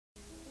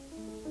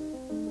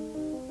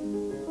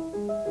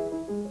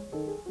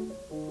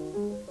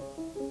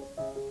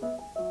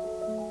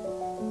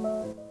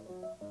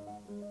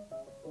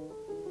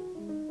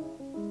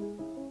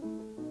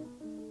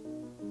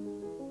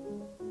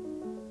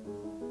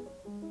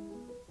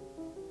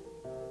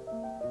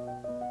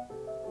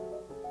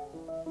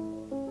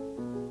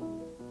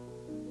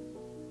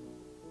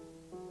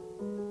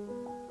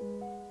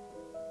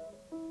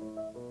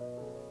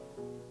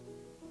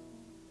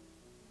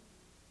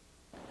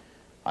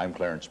I'm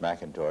Clarence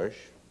McIntosh.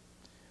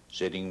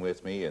 Sitting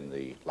with me in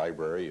the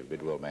library of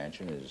Bidwell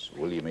Mansion is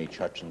William H.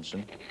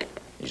 Hutchinson.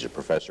 He's a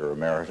Professor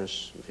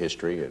Emeritus of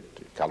History at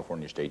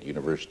California State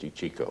University,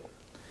 Chico.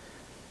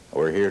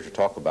 We're here to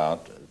talk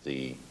about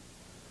the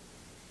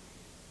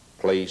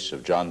place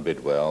of John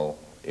Bidwell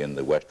in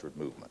the Westward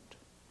movement.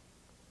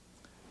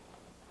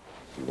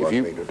 If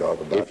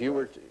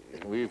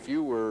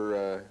you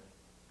were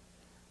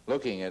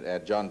looking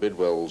at John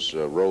Bidwell's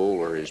role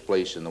or his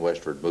place in the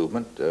Westward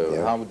movement,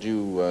 how would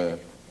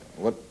you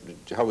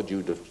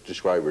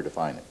describe or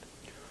define it?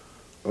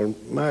 Well,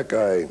 Mac,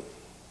 I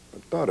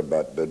thought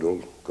about Bidwell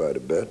quite a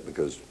bit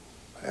because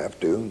I have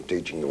to in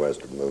teaching the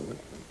Westward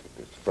movement.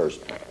 It's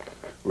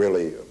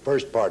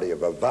first party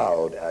of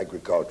avowed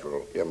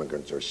agricultural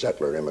immigrants or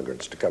settler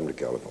immigrants to come to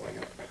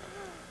California.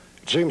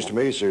 It seems to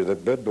me, sir,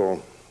 that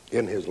Bidwell,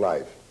 in his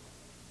life,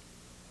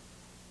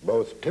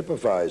 both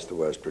typifies the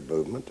Westward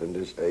movement and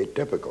is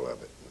atypical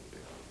of it.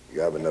 If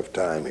you have enough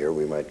time here,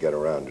 we might get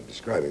around to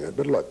describing it.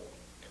 But look,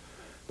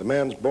 the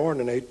man's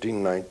born in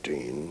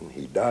 1819.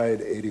 He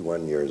died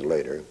 81 years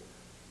later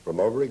from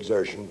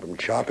overexertion from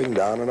chopping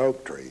down an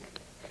oak tree.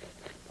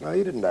 Now,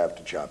 he didn't have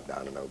to chop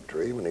down an oak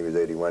tree when he was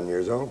 81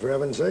 years old, for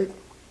heaven's sake.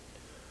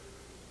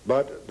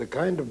 But the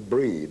kind of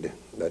breed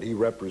that he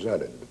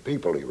represented, the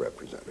people he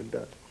represented,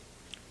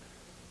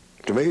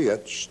 to me,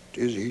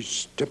 he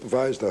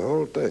typifies the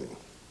whole thing.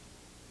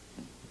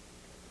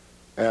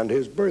 And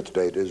his birth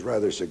date is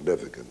rather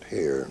significant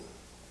here,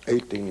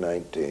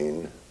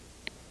 1819. Of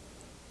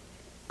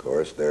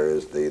course, there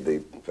is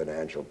the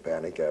financial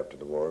panic after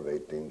the War of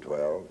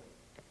 1812.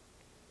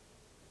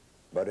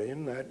 But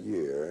in that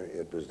year,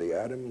 it was the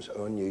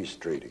Adams-Onis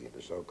Treaty,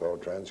 the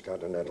so-called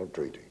Transcontinental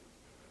Treaty,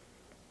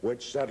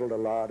 which settled a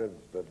lot of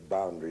the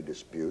boundary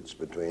disputes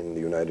between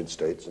the United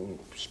States and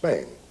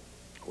Spain.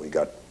 We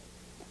got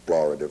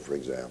Florida, for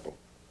example.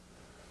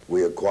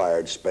 We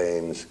acquired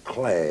Spain's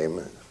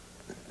claim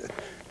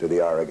to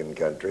the Oregon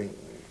country,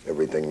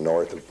 everything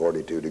north of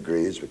 42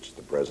 degrees, which is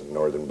the present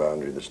northern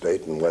boundary of the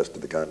state, and west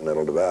of the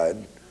Continental Divide.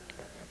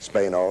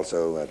 Spain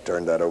also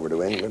turned that over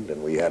to England,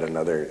 and we had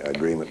another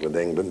agreement with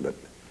England. But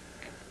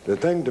the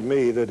thing to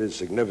me that is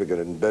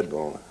significant in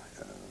Bidwell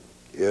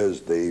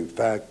is the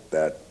fact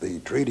that the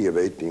Treaty of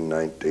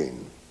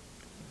 1819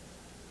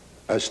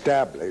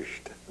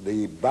 established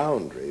the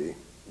boundary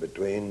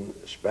between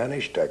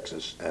Spanish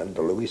Texas and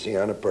the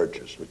Louisiana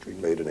Purchase, which we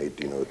made in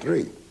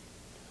 1803.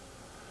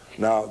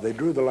 Now, they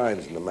drew the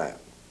lines in the map.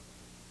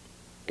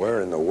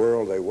 Where in the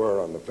world they were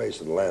on the face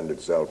of the land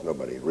itself,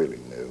 nobody really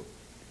knew.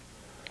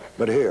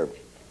 But here,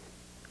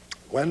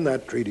 when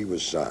that treaty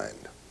was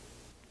signed,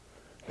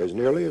 as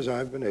nearly as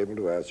I've been able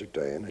to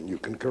ascertain, and you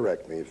can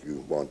correct me if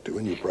you want to,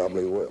 and you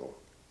probably will,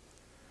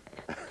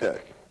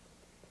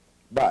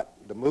 but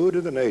the mood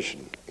of the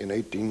nation in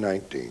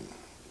 1819,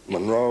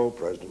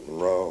 President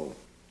Monroe,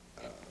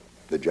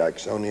 the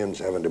Jacksonians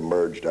haven't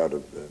emerged out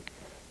of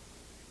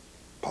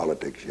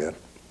politics yet.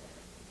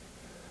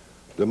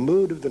 The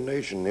mood of the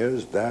nation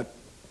is that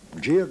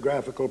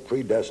geographical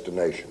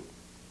predestination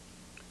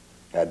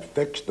had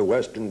fixed the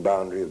western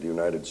boundary of the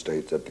United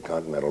States at the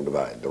Continental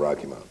Divide, the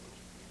Rocky Mountains.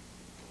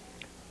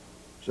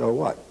 So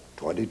what?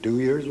 22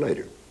 years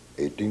later,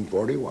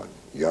 1841,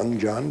 young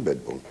John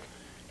Bidwell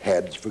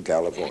heads for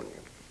California.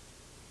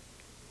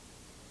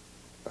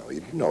 Now, he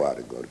didn't know how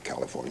to go to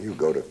California. You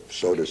go to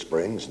Soda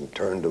Springs and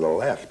turn to the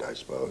left, I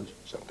suppose,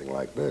 something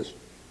like this.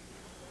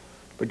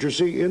 But you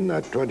see, in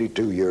that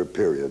 22-year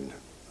period,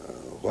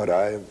 what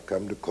I have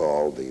come to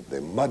call the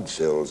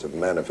mudsills of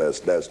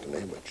manifest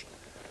destiny, which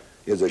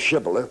is a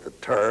shibboleth, a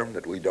term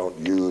that we don't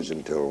use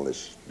until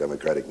this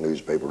Democratic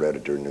newspaper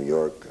editor in New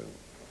York,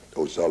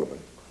 O'Sullivan,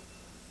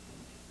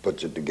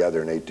 puts it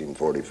together in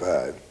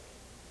 1845.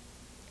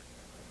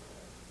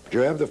 But you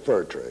have the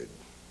fur trade,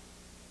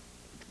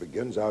 which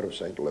begins out of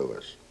St.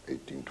 Louis,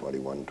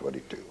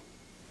 1821-22.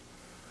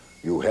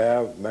 You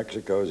have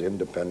Mexico's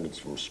independence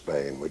from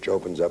Spain, which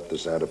opens up the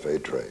Santa Fe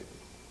trade.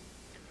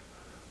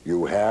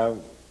 You have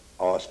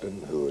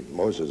Austin,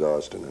 Moses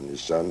Austin and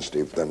his son,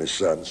 Stephen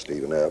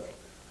F.,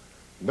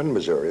 been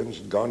Missourians,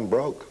 had gone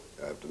broke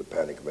after the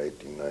Panic of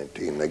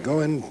 1819. They go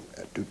in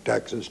to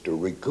Texas to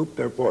recoup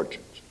their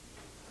fortunes.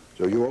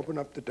 So you open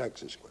up the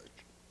Texas question.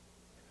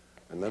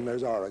 And then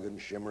there's Oregon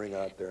shimmering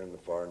out there in the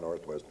far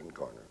northwestern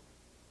corner.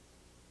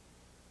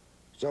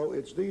 So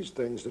it's these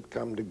things that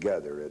come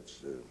together.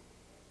 It's,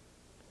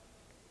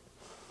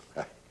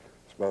 I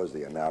suppose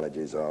the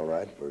analogy's all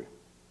right for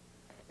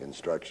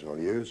instructional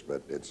use,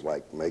 but it's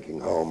like making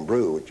home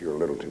brew, which you're a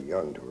little too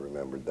young to have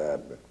remembered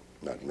that, but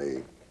not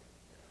me.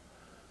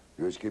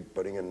 You just keep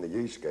putting in the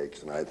yeast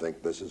cakes, and I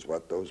think this is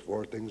what those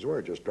four things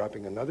were, just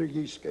dropping another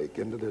yeast cake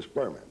into this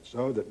ferment,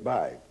 so that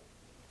by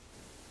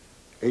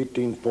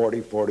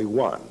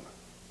 1840-41,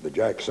 the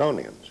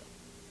Jacksonians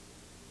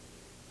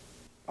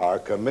are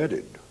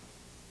committed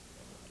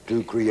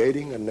to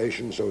creating a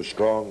nation so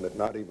strong that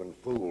not even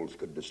fools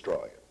could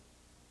destroy it.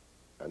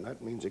 And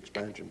that means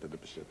expansion to the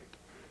Pacific.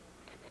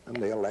 And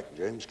they elect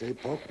James K.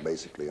 Polk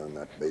basically on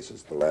that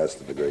basis, the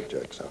last of the great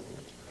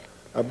Jacksonians.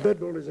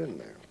 Bidwell is in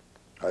there.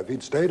 If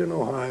he'd stayed in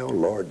Ohio,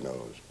 Lord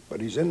knows.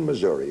 But he's in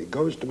Missouri. He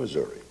goes to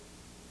Missouri.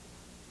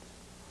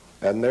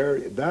 And there,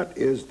 that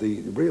is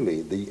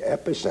really the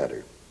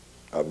epicenter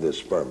of this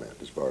ferment,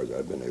 as far as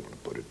I've been able to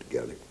put it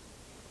together.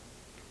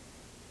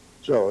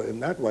 So in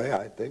that way,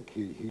 I think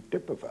he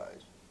typifies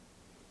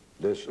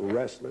this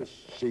restless,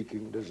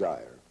 seeking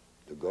desire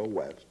to go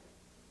west.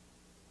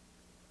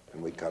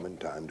 And we come in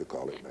time to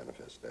call it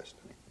manifest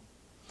destiny.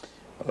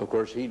 Well, of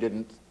course, he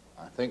didn't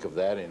think of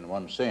that in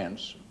one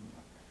sense.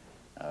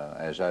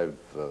 As I've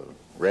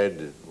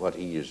read what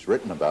he has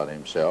written about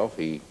himself,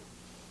 he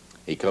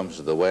comes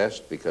to the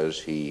West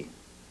because he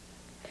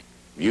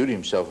viewed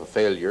himself a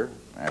failure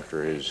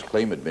after his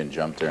claim had been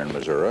jumped there in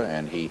Missouri,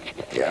 and he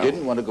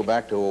didn't want to go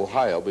back to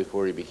Ohio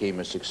before he became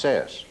a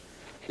success.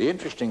 The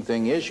interesting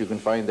thing is you can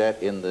find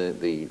that in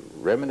the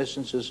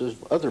reminiscences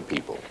of other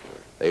people.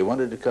 They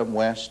wanted to come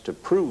west to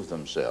prove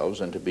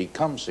themselves and to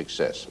become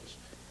successes.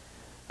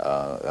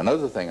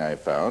 Another thing I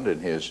found in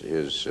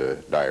his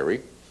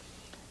diary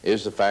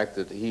is the fact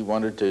that he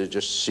wanted to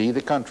just see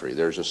the country.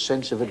 There's a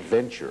sense of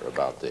adventure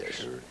about this.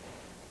 Sure.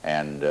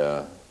 And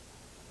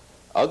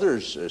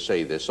others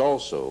say this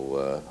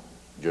also.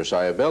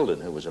 Josiah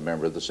Belden, who was a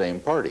member of the same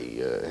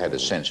party, had a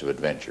sense of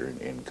adventure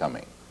in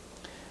coming.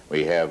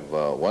 We have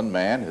one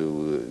man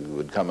who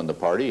would come in the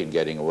party and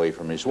getting away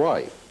from his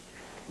wife.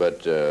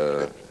 But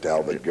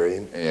Talbot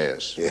Green?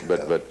 Yes, yeah.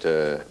 but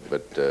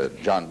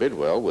John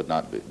Bidwell would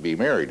not be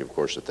married, of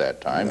course, at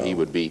that time. No. He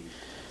would be,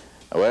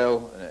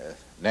 well,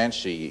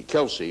 Nancy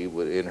Kelsey,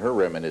 in her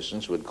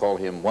reminiscence, would call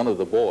him one of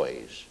the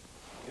boys.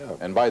 Yeah.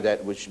 And by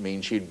that, which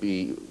means she'd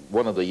be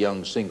one of the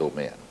young single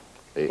men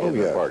in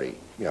the party.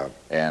 Yeah.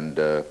 And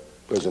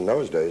because in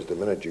those days, the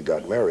minute you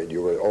got married,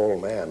 you were an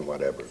old man,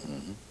 whatever.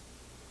 Mm-hmm.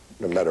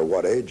 No matter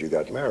what age you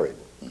got married,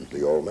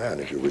 the old man.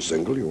 If you were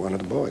single, you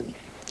wanted the boy.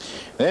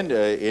 Then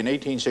in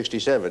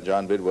 1867,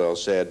 John Bidwell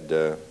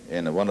said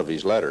in one of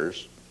his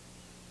letters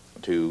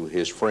to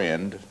his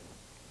friend,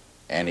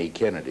 Annie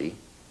Kennedy,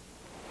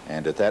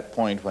 and at that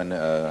point when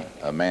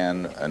a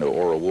man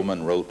or a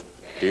woman wrote,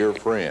 "Dear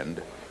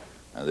friend,"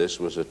 this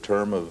was a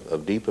term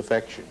of deep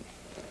affection.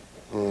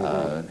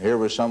 Mm-hmm. Here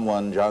was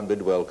someone John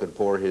Bidwell could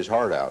pour his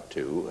heart out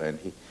to,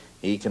 and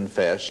he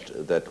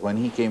confessed that when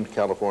he came to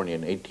California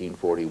in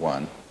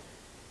 1841,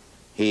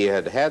 he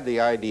had had the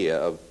idea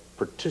of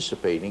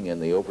participating in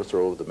the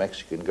overthrow of the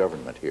Mexican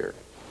government here.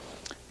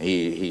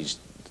 He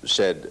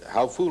said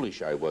how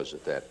foolish I was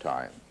at that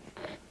time,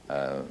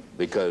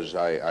 because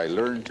I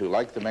learned to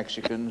like the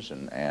Mexicans,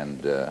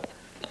 and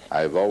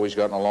I've always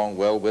gotten along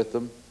well with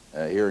them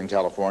here in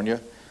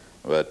California.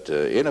 But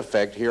in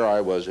effect, here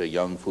I was a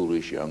young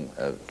foolish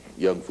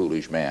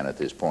man at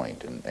this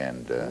point,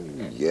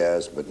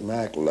 Yes, but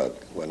Mac,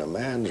 look, when a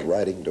man's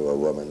writing to a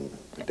woman,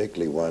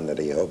 particularly one that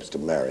he hopes to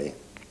marry,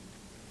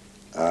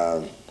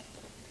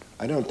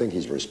 I don't think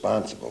he's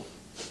responsible.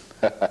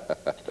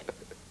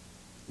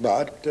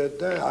 But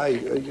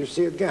you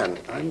see, again,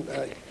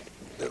 I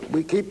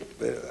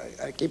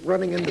keep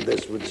running into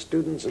this with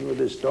students and with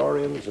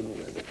historians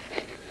and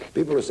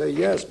people who say,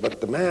 yes,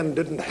 but the man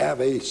didn't have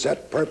a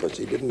set purpose.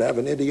 He didn't have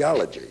an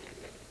ideology.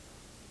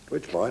 At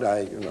which point,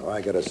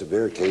 I got a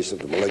severe case of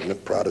the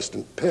malignant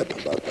Protestant pip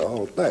about the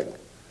whole thing.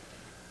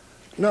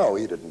 No,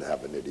 he didn't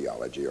have an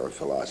ideology or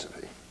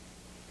philosophy.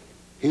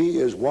 He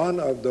is one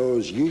of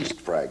those yeast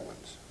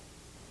fragments,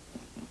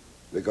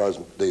 because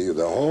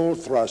the whole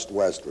thrust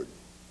westward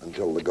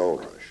until the gold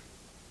rush,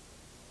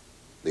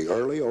 the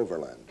early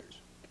overlanders,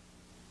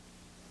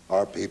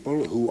 are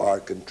people who are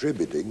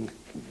contributing,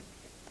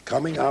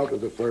 coming out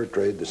of the fur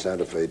trade, the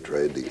Santa Fe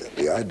trade,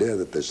 the idea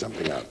that there's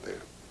something out there.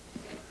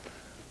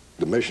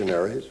 The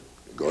missionaries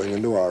going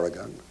into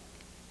Oregon.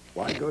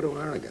 Why go to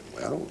Oregon?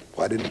 Well,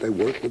 why didn't they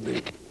work with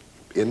the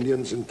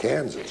Indians in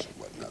Kansas and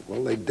whatnot?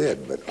 Well, they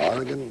did, but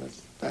Oregon,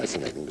 that's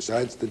fascinating.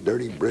 Besides, the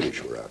dirty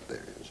British were out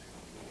there, you see.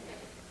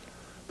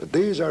 But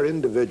these are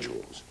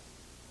individuals.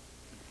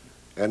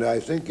 And I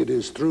think it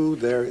is through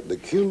the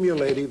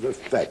cumulative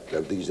effect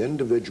of these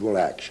individual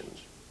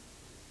actions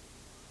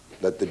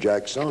that the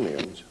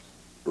Jacksonians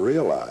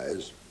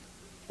realize,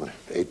 in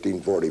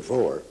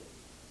 1844,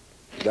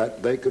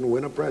 that they can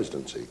win a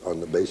presidency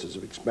on the basis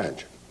of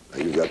expansion. Now,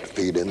 you've got to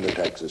feed in the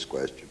Texas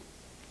question.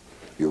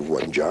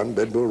 When John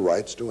Bidwell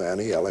writes to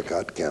Annie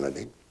Ellicott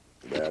Kennedy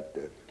that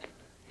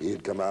he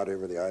had come out here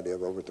with the idea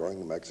of overthrowing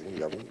the Mexican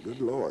government, good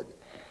Lord.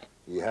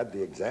 He had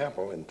the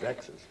example in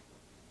Texas,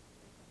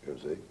 you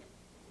see.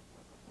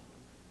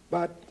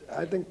 But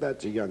I think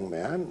that's a young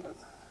man.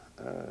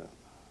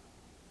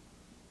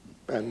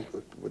 And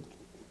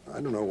I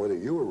don't know whether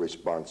you were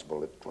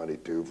responsible at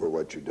 22 for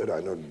what you did.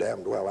 I know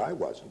damned well I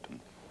wasn't.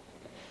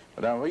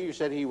 But now, you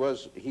said he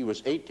was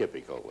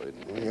atypical in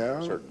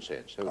a certain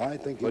sense. So I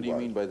think he was. What do you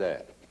mean by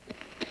that?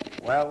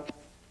 Well,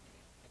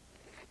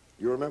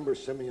 you remember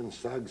Simeon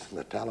Suggs and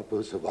the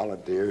Tallapoosa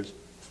Volunteers?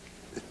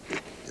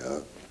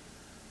 Yeah.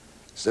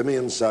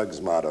 Simeon Suggs'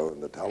 motto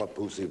in the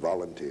Tallapoosa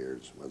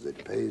Volunteers was,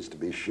 "It pays to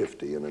be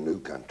shifty in a new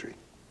country."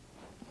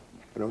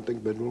 I don't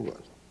think Bidwell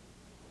was.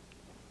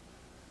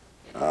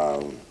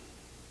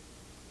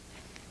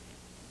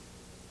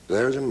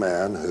 There's a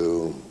man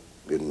who,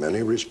 in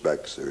many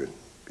respects,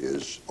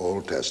 is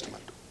Old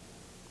Testament.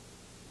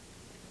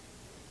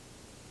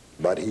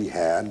 But he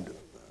had,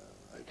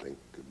 I think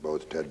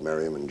both Ted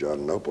Merriam and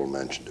John Noble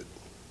mentioned it,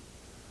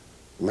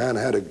 the man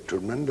had a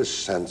tremendous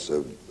sense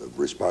of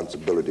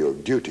responsibility or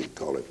duty,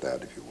 call it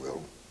that if you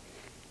will.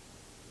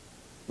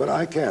 But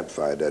I can't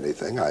find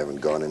anything. I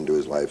haven't gone into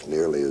his life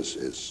nearly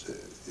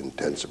as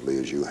intensively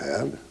as you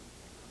have.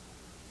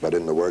 But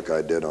in the work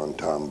I did on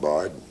Tom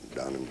Bard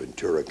down in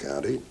Ventura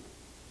County,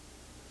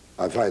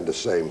 I find the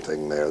same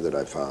thing there that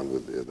I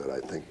found that I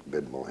think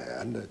Bidwell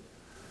had.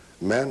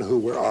 Men who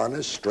were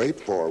honest,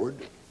 straightforward,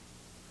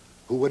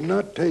 who would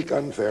not take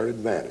unfair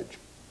advantage,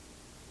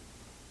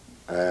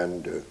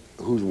 and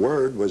whose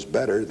word was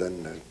better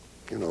than,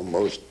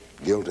 most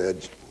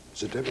gilt-edged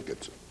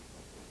certificates.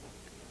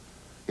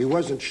 He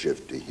wasn't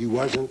shifty. He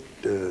wasn't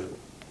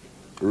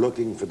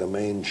looking for the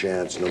main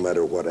chance no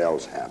matter what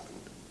else happened.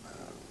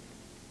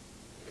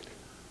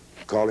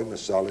 Call him a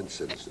solid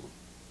citizen,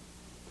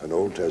 an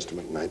Old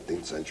Testament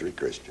 19th century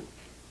Christian.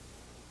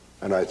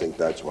 And I think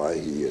that's why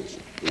he's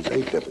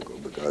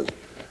atypical, because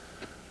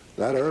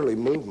that early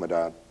movement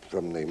out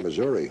from the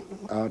Missouri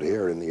out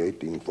here in the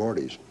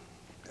 1840s,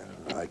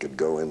 I could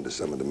go into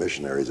some of the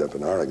missionaries up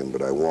in Oregon,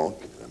 but I won't.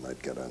 I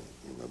might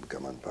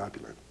become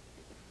unpopular.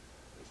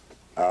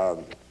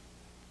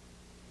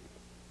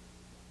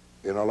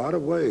 In a lot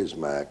of ways,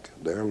 Mac,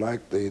 they're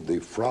like the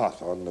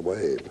froth on the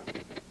wave.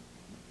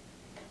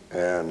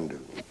 And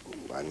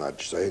I'm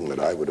not saying that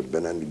I would have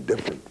been any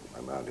different.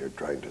 I'm out here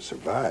trying to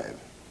survive.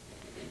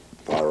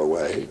 Far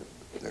away.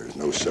 There's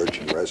no search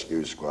and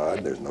rescue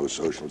squad. There's no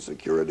social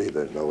security.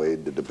 There's no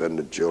aid to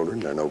dependent children.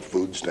 There are no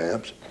food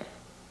stamps.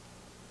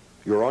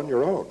 You're on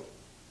your own.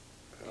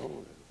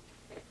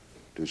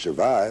 To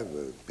survive,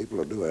 people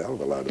will do a hell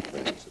of a lot of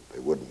things that they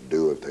wouldn't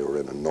do if they were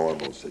in a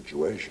normal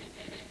situation.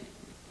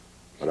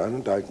 But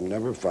I can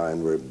never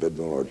find where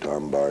Bidwell or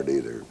Tom Bard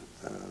either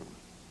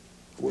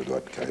were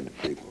that kind of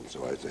people.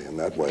 So I say in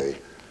that way,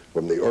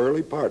 from the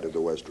early part of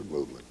the Westward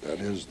movement, that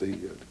is the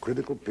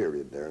critical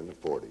period there in the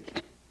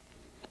 40s,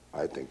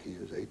 I think he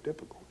is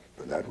atypical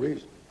for that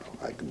reason.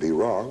 I could be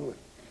wrong.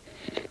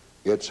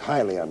 It's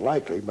highly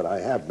unlikely, but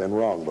I have been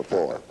wrong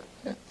before.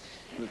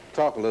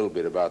 Talk a little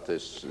bit about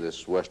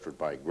this westward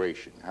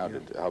migration,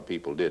 how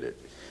people did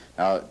it.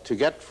 Now, to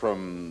get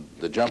from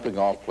the jumping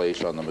off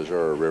place on the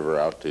Missouri River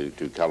out to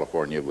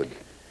California would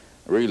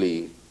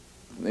really,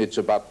 it's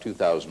about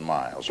 2,000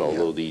 miles,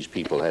 although these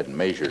people hadn't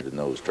measured in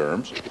those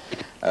terms.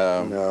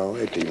 No,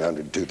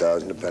 1,800,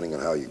 2,000, depending on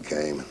how you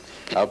came.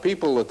 Now,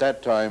 people at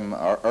that time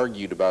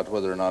argued about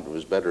whether or not it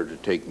was better to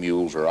take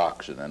mules or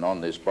oxen, and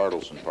on this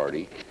Bartleson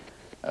party,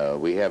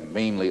 we have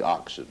mainly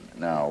oxen.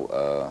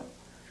 Now,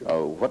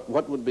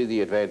 what would be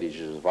the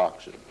advantages of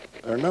oxen?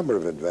 There are a number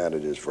of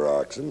advantages for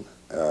oxen.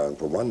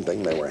 For one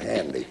thing, they were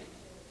handy.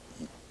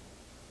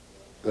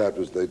 That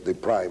was the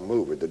prime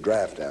mover, the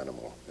draft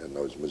animal in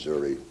those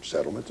Missouri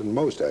settlements and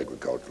most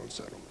agricultural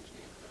settlements.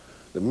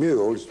 The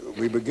mules,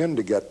 we begin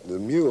to get, the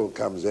mule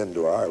comes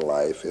into our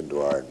life,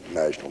 into our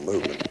national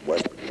movement,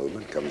 Westward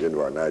movement, comes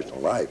into our national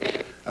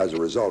life as a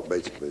result,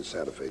 basically, of the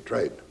Santa Fe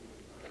trade.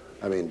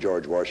 I mean,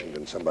 George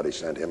Washington, somebody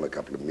sent him a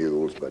couple of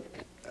mules, but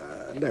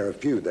there are a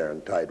few there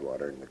in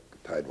Tidewater, in the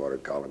Tidewater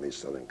colonies,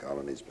 southern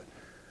colonies, but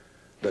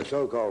the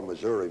so-called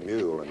Missouri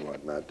mule and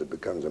whatnot that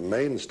becomes a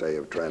mainstay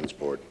of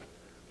transport,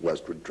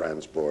 westward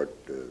transport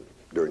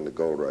during the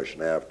gold rush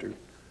and after.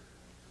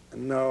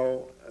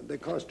 No, they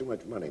cost too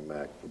much money,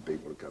 Mac, for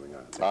people coming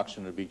out.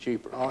 Oxen would be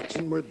cheaper.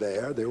 Oxen were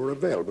there, they were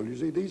available. You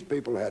see, these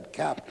people had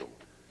capital,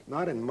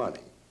 not in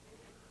money,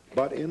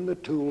 but in the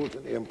tools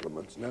and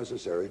implements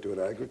necessary to an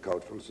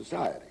agricultural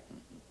society.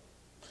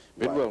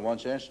 Bidwell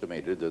once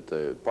estimated that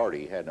the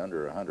party had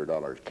under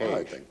 $100 cash.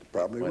 I think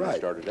probably when right. It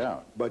started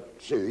out.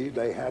 But see,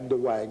 they had the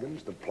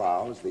wagons, the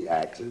plows, the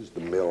axes,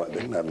 the mill. They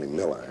didn't have any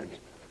mill irons,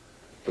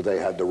 but they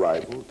had the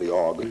rifles, the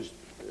augers,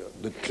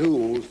 the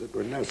tools that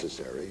were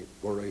necessary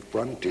for a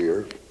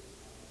frontier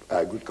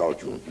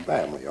agricultural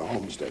family, a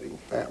homesteading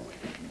family.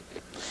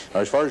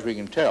 Now, as far as we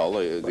can tell,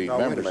 the Now, wait a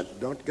members... minute.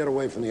 Don't get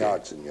away from the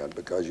oxen yet,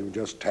 because you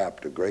just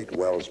tapped a great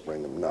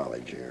wellspring of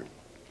knowledge here.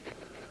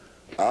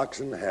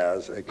 Oxen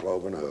has a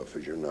cloven hoof,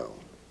 as you know.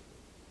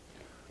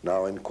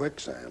 Now, in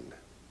quicksand,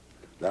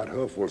 that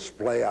hoof will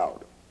splay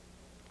out.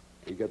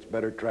 He gets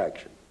better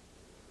traction.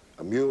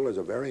 A mule is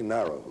a very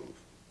narrow hoof,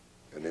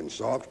 and in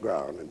soft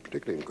ground, and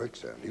particularly in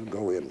quicksand, he'll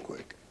go in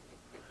quick.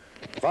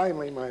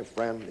 Finally, my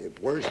friend, if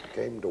worst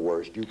came to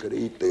worst, you could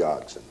eat the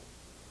oxen.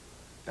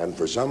 And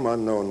for some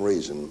unknown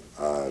reason,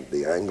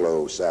 the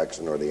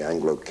Anglo-Saxon or the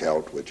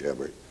Anglo-Celt,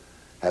 whichever,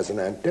 has an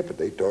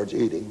antipathy towards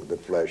eating the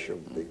flesh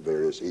of the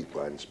various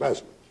equine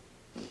specimens.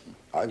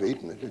 I've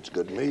eaten it. It's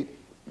good meat.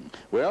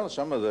 Well,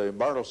 some of the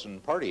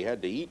Bartleson party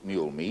had to eat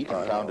mule meat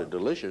and found it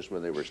delicious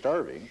when they were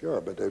starving. Sure,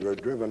 but they were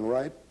driven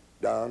right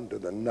down to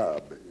the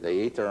nub. They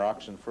ate their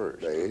oxen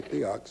first. They ate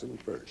the oxen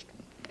first.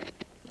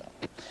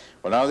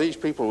 Well, now these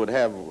people would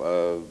have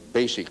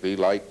basically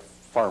like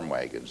farm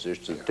wagons. There's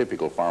the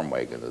typical farm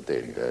wagon that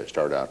they'd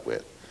start out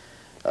with.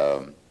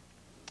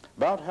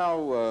 About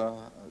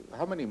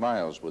how many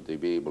miles would they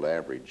be able to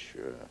average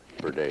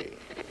per day?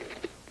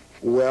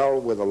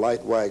 Well, with a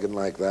light wagon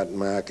like that,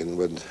 Mac, and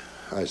with,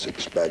 I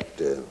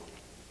suspect,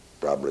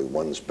 probably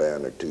one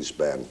span or two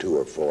span, 2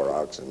 or 4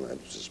 oxen. I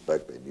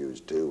suspect they'd use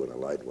 2 in a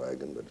light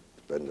wagon, but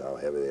it depends how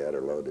heavy they had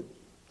her loaded.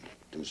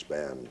 2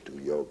 span,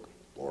 2 yoke,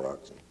 4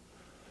 oxen.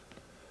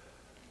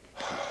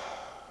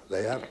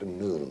 They have to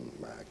noon,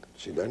 Mac.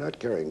 See, they're not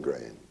carrying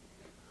grain.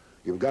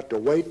 You've got to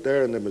wait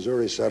there in the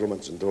Missouri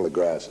settlements until the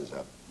grass is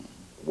up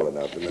well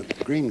enough. And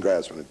the green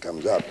grass, when it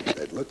comes up,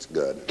 it looks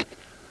good.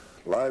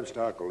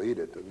 Livestock will eat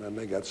it, and then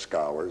they got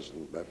scours,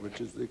 and that,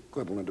 which is the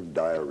equivalent of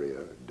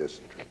diarrhea,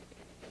 dysentery.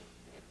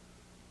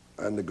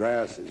 And the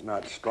grass is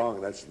not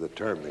strong. That's the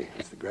term.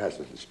 The grass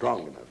isn't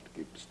strong enough to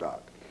keep the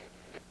stock.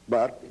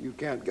 But you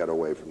can't get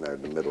away from there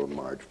in the middle of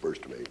March,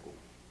 1st of April.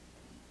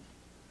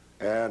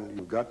 And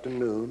you've got to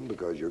noon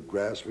because you're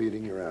grass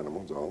feeding your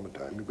animals all the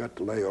time. You've got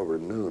to lay over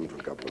noon for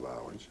a couple of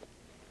hours.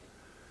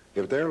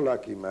 If they're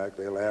lucky, Mac,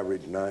 they'll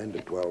average 9 to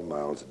 12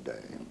 miles a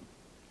day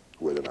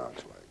with an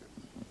ox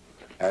wagon.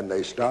 And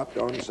they stopped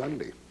on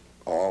Sunday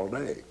all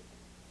day.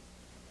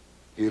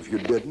 If you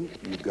didn't,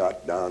 you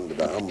got down to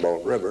the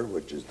Humboldt River,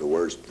 which is the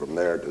worst from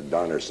there to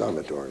Donner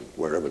Summit or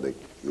wherever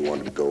you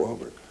wanted to go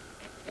over.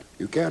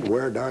 You can't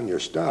wear down your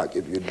stock.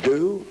 If you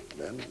do,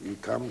 then you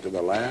come to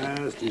the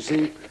last. You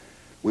see,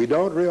 we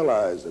don't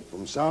realize that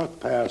from South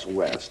Pass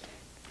west,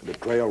 the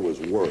trail was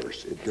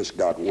worse. It just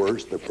got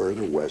worse the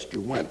further west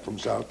you went from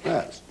South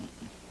Pass.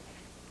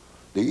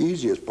 The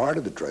easiest part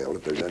of the trail,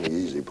 if there's any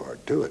easy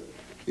part to it,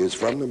 is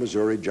from the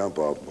Missouri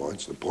jump-off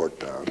points, the port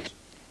towns,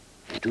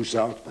 to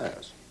South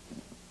Pass.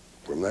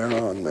 From there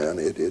on, man,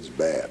 it is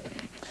bad.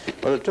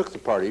 Well, it took the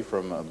party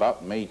from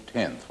about May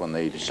 10th when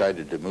they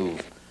decided to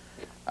move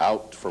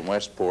out from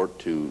Westport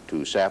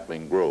to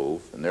Sapling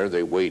Grove, and there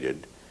they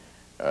waited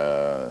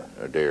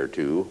a day or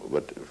two,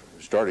 but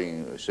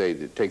starting, say,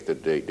 to take the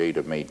date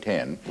of May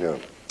 10, yeah.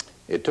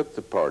 It took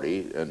the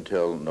party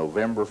until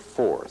November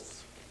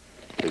 4th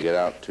to get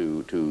out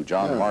to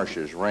John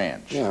Marsh's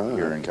ranch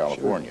here in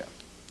California.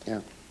 Sure.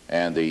 Yeah.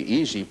 And the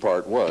easy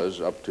part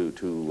was up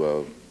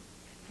to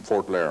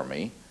Fort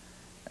Laramie,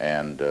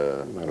 and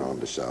went on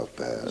to South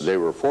Pass. They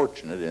were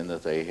fortunate in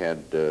that they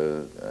had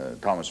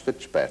Thomas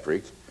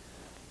Fitzpatrick.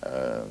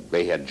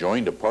 They had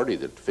joined a party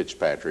that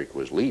Fitzpatrick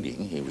was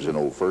leading. He was an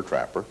old fur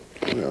trapper,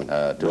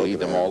 to lead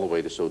them all the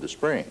way to Soda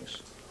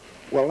Springs.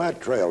 Well,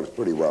 that trail is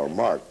pretty well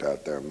marked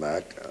out there,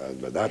 Mac.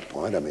 At that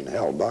point, I mean,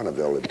 hell,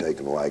 Bonneville had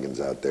taken wagons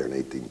out there in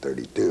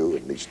 1832,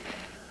 at least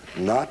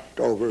not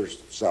over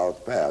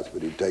South Pass,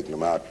 but he'd taken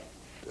them out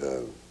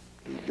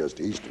just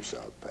east of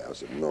South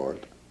Pass and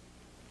north,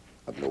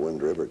 up in the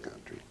Wind River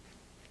country.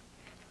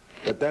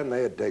 But then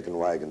they had taken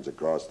wagons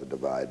across the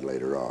divide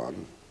later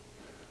on.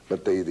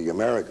 But the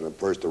American,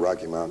 first the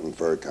Rocky Mountain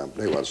Fur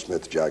Company, well,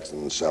 Smith, Jackson,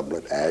 and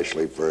Sublette,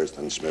 Ashley first,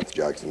 then Smith,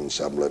 Jackson, and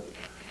Sublette,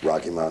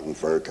 Rocky Mountain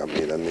Fur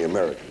Company, then the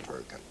American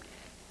Fur Company.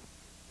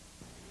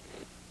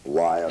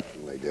 Wyatt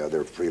and the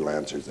other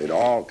freelancers, they'd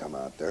all come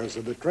out there,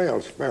 so the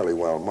trail's fairly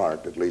well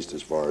marked, at least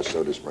as far as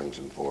Soda Springs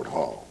and Fort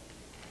Hall.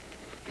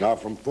 Now,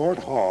 from Fort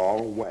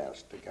Hall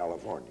west to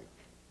California,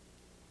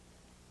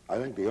 I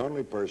think the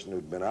only person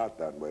who'd been out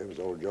that way was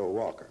old Joe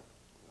Walker,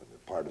 the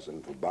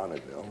partisan for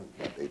Bonneville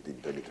in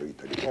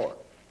 1833-34.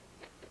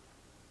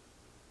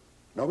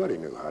 Nobody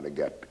knew how to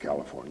get to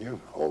California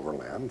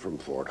overland from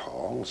Fort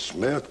Hall.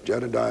 Smith,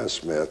 Jedediah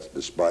Smith,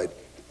 despite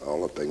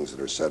all the things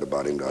that are said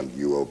about him on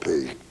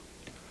UOP,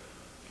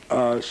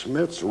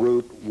 Smith's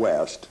route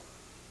west,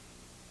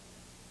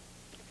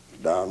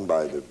 down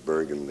by the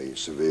Bergen, the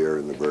Sevier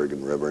and the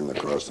Bergen River and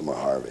across the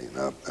Mojave,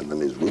 and then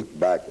his route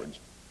backwards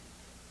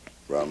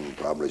from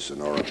probably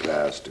Sonora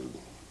Pass to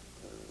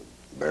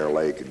Bear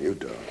Lake in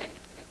Utah.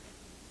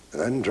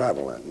 And I didn't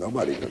travel that.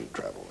 Nobody didn't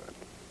travel that.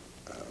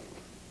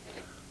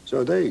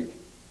 So they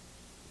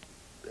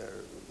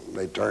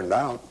turned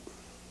out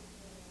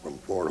from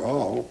Fort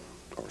Hall,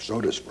 or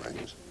Soda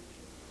Springs,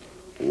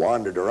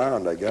 wandered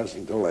around, I guess,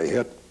 until they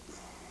hit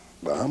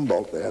the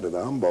Humboldt. They headed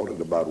the Humboldt at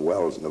about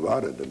Wells,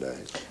 Nevada today.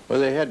 Well,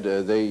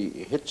 they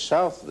hit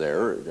south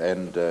there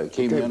and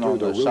came in on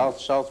the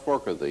south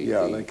fork of the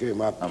they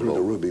came up through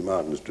the Ruby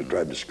Mountains to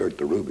try to skirt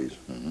the Rubies.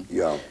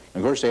 Yeah.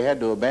 Of course, they had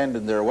to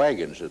abandon their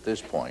wagons at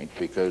this point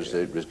because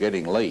it was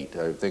getting late.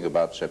 I think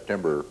about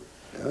September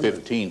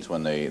 15th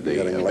when they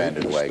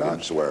abandoned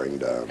wagons. Stocks wearing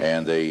down.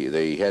 And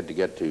they had to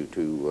get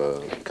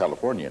to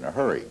California in a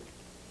hurry.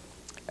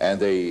 And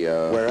they...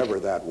 wherever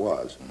that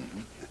was.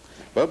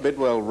 Well,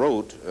 Bidwell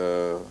wrote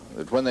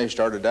that when they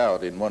started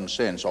out, in one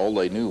sense, all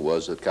they knew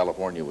was that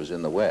California was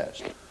in the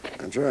West.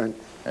 That's right.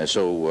 And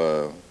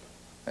so,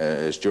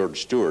 as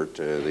George Stewart,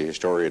 the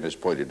historian, has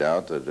pointed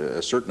out, that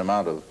a certain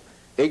amount of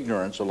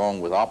ignorance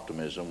along with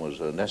optimism was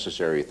a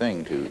necessary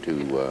thing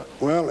to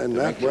well, in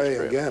that way,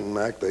 trip. again,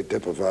 Mac, they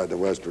typified the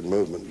Westward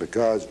movement,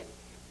 because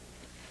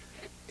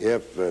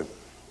if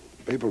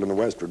people in the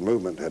Westward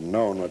movement had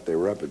known what they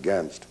were up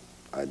against,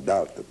 I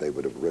doubt that they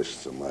would have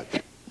risked so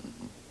much.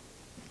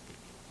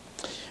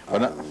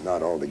 I'm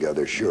not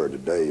altogether sure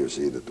today, you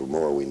see, that the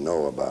more we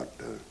know about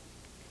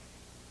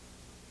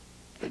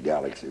the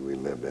galaxy we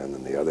live in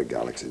and the other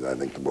galaxies, I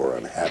think the more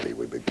unhappy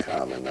we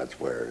become, and that's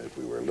where if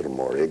we were a little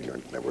more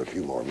ignorant and there were a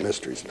few more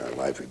mysteries in our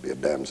life, we'd be a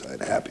damn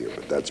sight happier,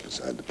 but that's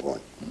beside the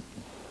point.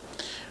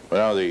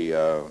 Well,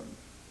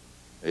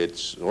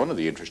 it's one of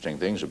the interesting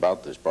things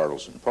about this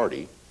Bartleson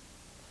Party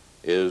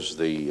is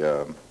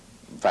the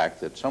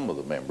fact that some of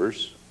the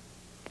members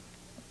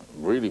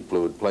really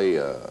would play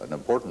an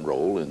important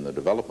role in the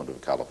development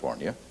of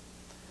California.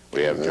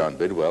 We have John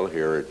Bidwell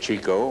here at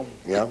Chico.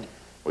 Yeah.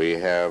 We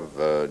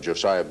have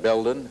Josiah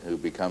Belden, who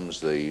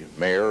becomes the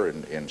mayor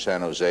in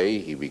San Jose.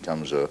 He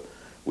becomes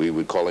we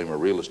would call him a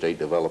real estate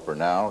developer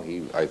now.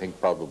 He, I think,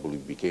 probably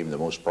became the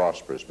most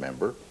prosperous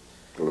member.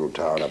 A little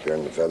town up here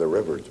in the Feather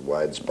River. It's a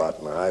wide spot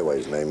in the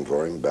highways named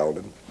for him,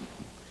 Belden.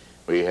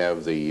 We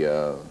have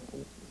the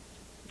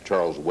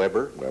Charles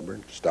Weber,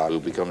 Stockton,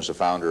 who becomes the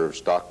founder of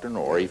Stockton,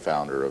 or a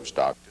founder of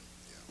Stockton.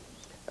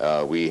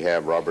 We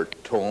have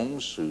Robert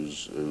Tomes,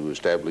 who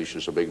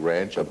establishes a big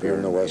ranch up here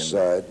in the west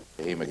side,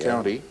 Tehama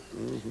County.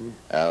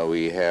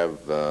 We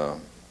have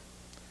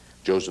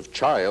Joseph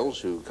Childs,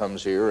 who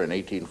comes here in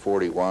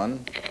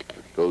 1841,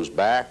 goes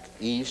back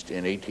east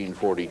in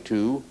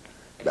 1842,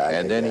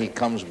 and then he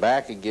comes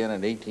back again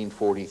in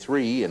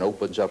 1843 and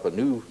opens up a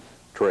new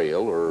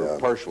trail, or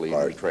partially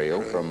new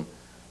trail, from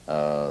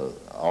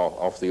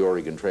off the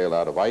Oregon Trail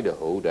out of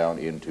Idaho down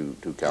into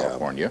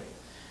California.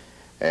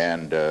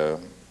 And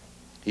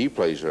he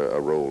plays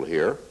a role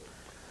here.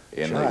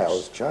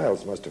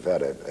 Childs must have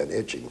had an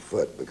itching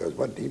foot, because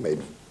he made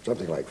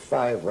something like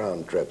 5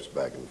 round trips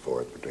back and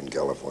forth between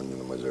California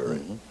and Missouri.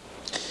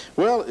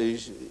 Well,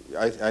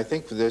 I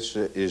think this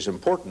is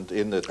important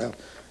in that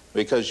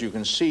because you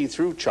can see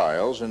through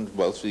Childs and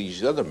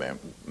these other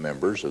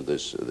members of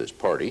this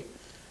party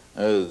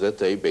that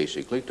they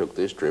basically took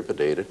this trip a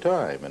day at a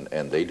time,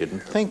 and they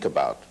didn't think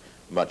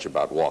much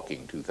about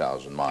walking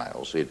 2,000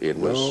 miles. It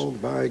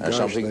was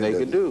something they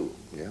could do.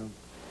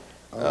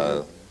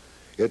 Yeah.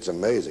 It's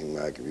amazing,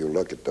 Mike, if you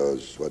look at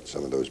what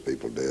some of those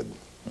people did,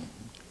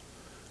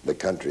 the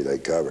country they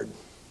covered,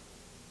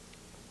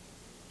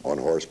 on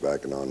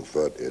horseback and on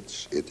foot.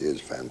 It is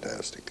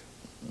fantastic.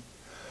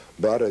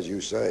 But as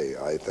you say,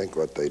 I think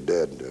what they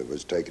did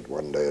was take it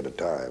one day at a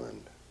time,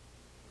 and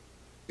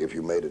if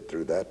you made it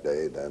through that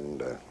day,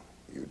 then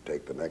you'd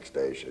take the next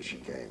day as she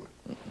came.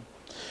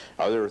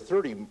 There are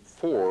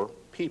 34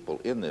 people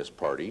in this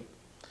party,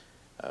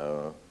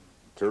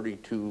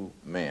 32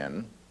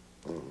 men,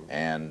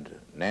 and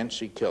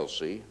Nancy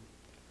Kelsey,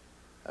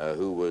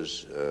 who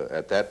was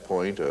at that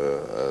point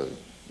a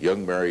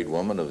young married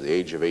woman of the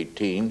age of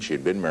 18. She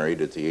had been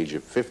married at the age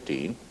of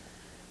 15.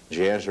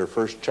 She has her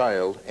first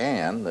child,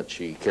 Anne, that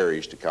she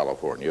carries to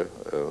California.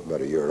 About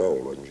a year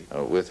old, wasn't she?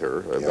 With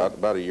her,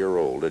 about a year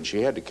old, and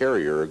she had to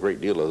carry her a great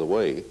deal of the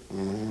way.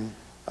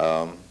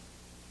 Now,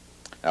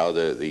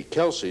 the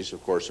Kelseys,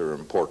 of course, are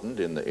important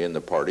in the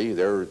party.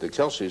 The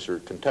Kelseys are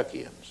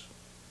Kentuckians,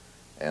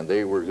 and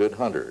they were good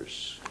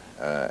hunters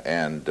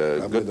and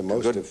good, the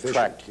most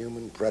efficient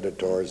human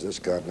predators this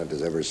continent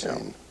has ever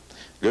seen.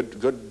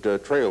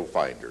 Good trail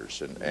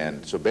finders,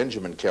 and so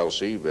Benjamin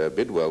Kelsey,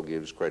 Bidwell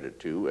gives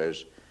credit to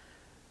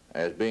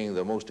as being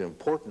the most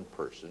important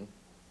person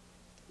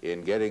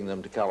in getting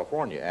them to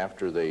California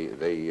after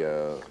they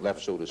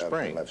left Soda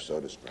Springs. Left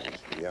Soda Springs,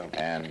 yeah.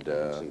 And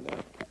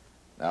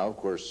now, of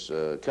course,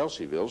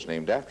 Kelseyville's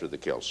named after the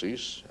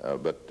Kelseys,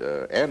 but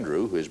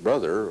Andrew, his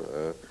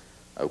brother,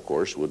 of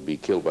course, would be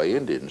killed by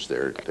Indians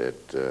there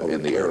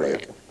in the area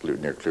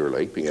near Clear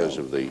Lake because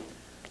of the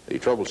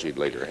troubles he'd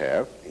later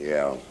have.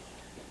 Yeah.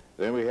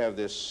 Then we have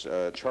this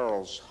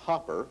Charles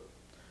Hopper,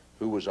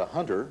 who was a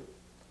hunter,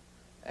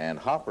 and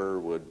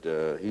Hopper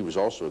he was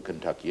also a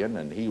Kentuckian,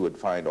 and he would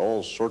find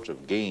all sorts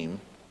of game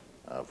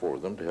for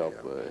them to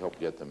help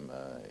get them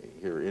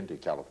here into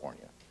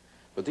California.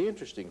 But the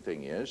interesting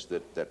thing is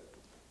that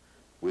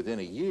within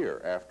a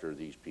year after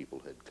these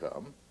people had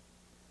come,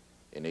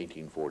 in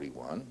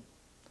 1841,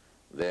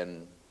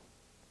 then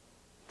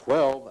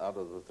 12 out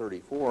of the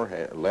 34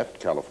 had left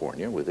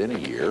California within a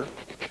year,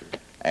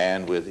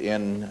 and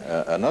within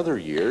another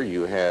year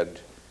you had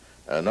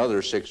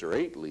another 6 or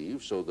 8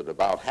 leave, so that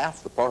about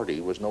half the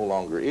party was no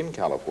longer in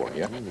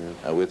California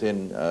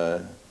within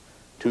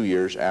 2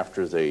 years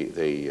after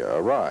they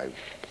arrived.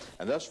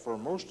 And thus, for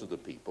most of the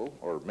people,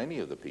 or many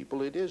of the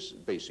people, it is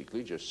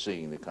basically just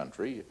seeing the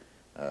country,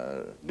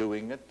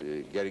 doing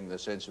it, getting the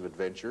sense of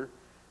adventure,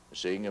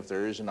 seeing if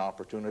there is an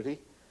opportunity,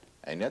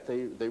 and yet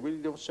they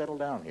really don't settle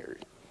down here.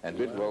 And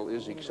Bidwell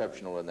is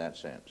exceptional in that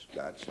sense.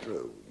 That's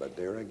true, but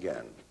there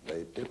again,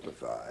 they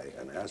typify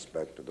an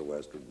aspect of the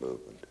Westward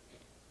movement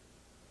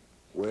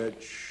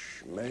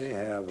which may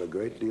have a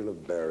great deal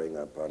of bearing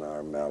upon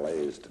our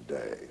malaise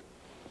today.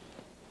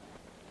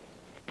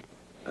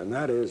 And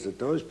that is that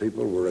those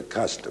people were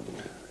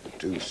accustomed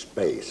to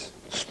space.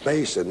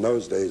 Space in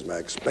those days,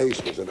 Max,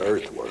 space was an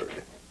earth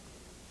word.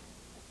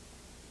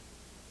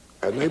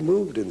 And they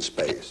moved in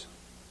space.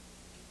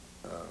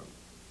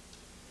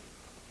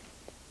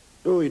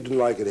 Oh, you didn't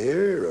like it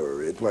here,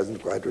 or it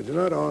wasn't quite right.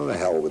 Not on the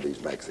hell with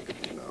these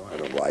Mexicans, I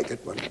don't like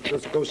it, but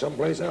let's go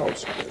someplace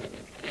else.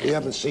 We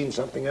haven't seen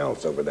something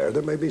else over there.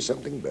 There may be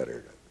something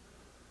better.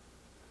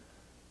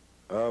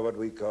 What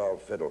we call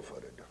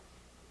fiddle-footed.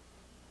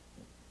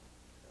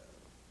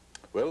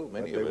 Well,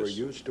 many but of they were us...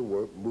 used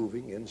to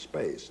moving in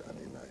space, I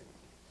mean.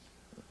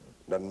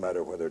 Doesn't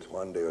matter whether it's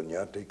Juan de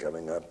Oñate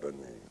coming up and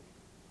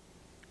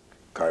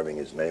carving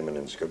his name in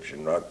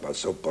inscription rock,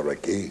 Pasó por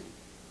aquí,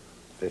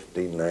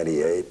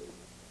 1598.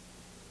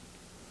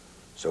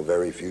 So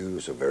very few,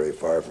 so very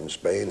far from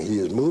Spain. He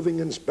is moving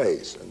in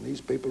space, and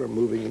these people are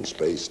moving in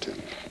space too.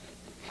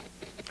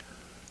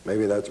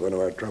 Maybe that's one of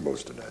our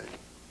troubles today.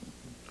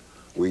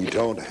 We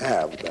don't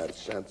have that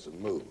sense of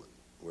movement.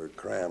 We're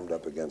crammed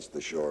up against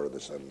the shore of the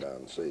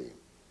sundown sea.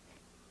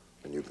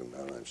 And you can,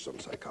 some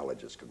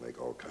psychologists can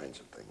make all kinds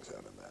of things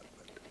out of that.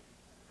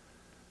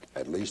 But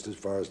at least as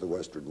far as the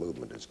Westward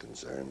movement is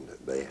concerned,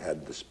 they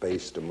had the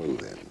space to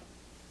move in.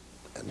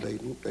 And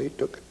they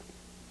took it.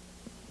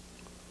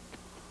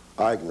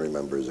 I can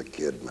remember as a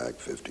kid, Mac,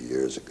 50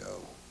 years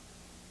ago,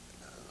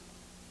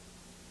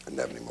 I didn't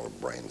have any more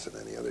brains than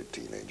any other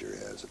teenager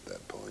has at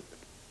that point.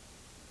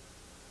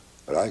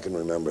 But I can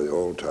remember the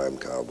old-time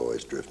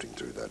cowboys drifting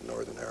through that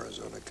northern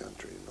Arizona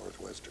country,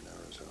 northwestern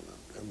Arizona.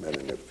 They're men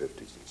in their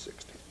 50s and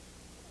 60s.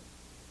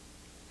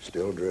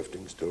 Still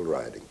drifting, still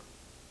riding.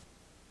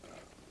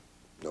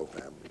 No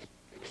families,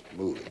 just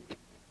moving.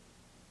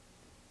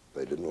 If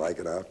they didn't like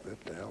an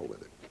outfit, to hell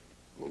with it.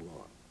 Move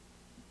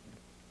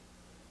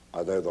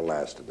on. They're the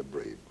last of the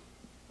breed.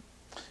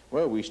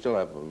 Well, we're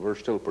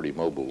still pretty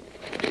mobile.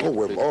 Oh,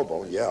 we're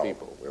mobile, yeah.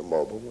 People. We're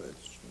mobile.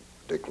 It's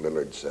Dick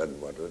Lillard said,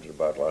 what was it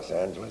about Los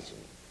Angeles?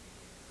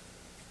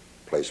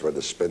 A place where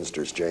the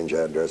spinsters change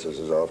addresses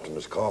as often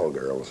as call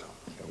girls.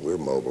 We're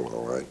mobile,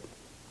 all right.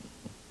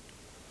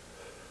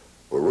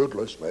 We're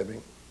rootless,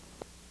 maybe.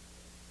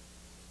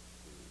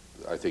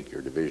 I think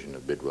your division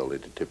of Bidwell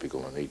into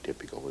typical and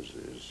atypical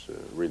is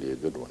really a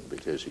good one,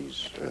 because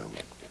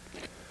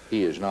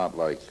he is not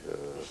like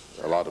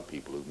a lot of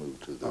people who move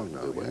to the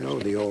West. You know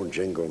the old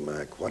jingle,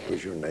 Mac, what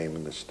was your name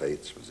in the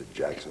States? Was it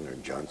Jackson or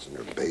Johnson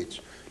or Bates?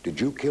 Did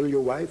you kill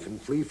your wife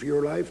and flee for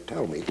your life?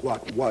 Tell me,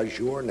 what was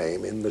your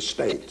name in the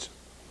States?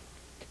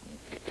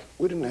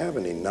 We didn't have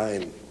any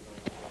nine-digit,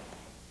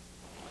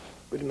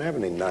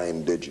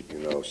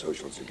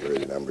 Social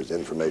Security numbers,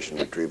 information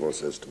retrieval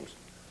systems.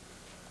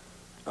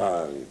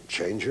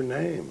 Change your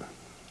name.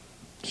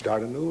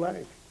 Start a new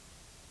life.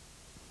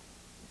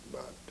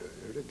 But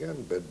here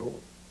again, Bidwell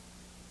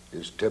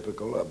is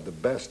typical of the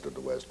best of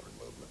the Westward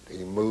movement.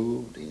 He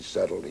moved, he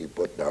settled, he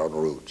put down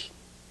roots.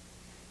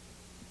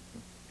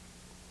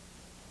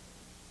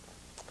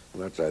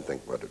 And that's, I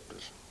think, what it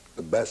was.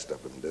 The best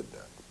of them did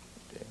that.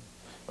 Okay.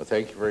 Well,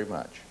 thank you very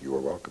much. You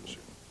are welcome, sir.